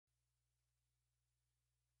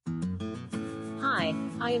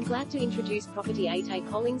I am glad to introduce property 8A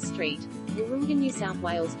Collings Street, Wahroonga, New South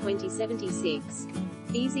Wales 2076.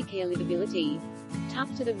 Easy care livability.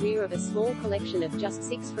 Tucked to the rear of a small collection of just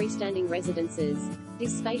 6 freestanding residences,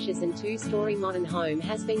 this spacious and 2-story modern home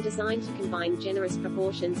has been designed to combine generous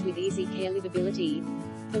proportions with easy care livability.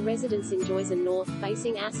 The residence enjoys a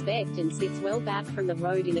north-facing aspect and sits well back from the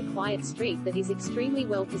road in a quiet street that is extremely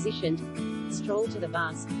well positioned. Stroll to the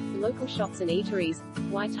bus, local shops and eateries,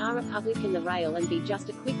 Waitara Public and the rail, and be just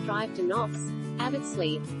a quick drive to Knox,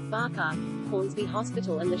 Abbotsleigh, Barker, Hornsby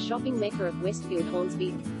Hospital and the shopping mecca of Westfield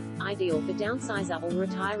Hornsby. Ideal for downsizer or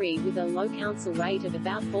retiree with a low council rate of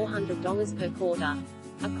about $400 per quarter.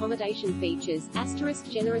 Accommodation features,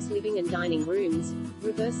 generous living and dining rooms,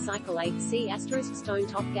 reverse cycle 8C stone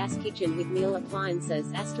top gas kitchen with meal appliances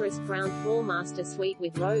ground floor master suite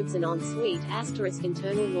with robes and ensuite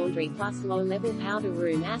internal laundry plus low-level powder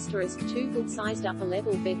room 2 good-sized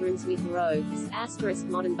upper-level bedrooms with robes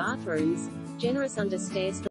modern bathrooms, generous under-stairs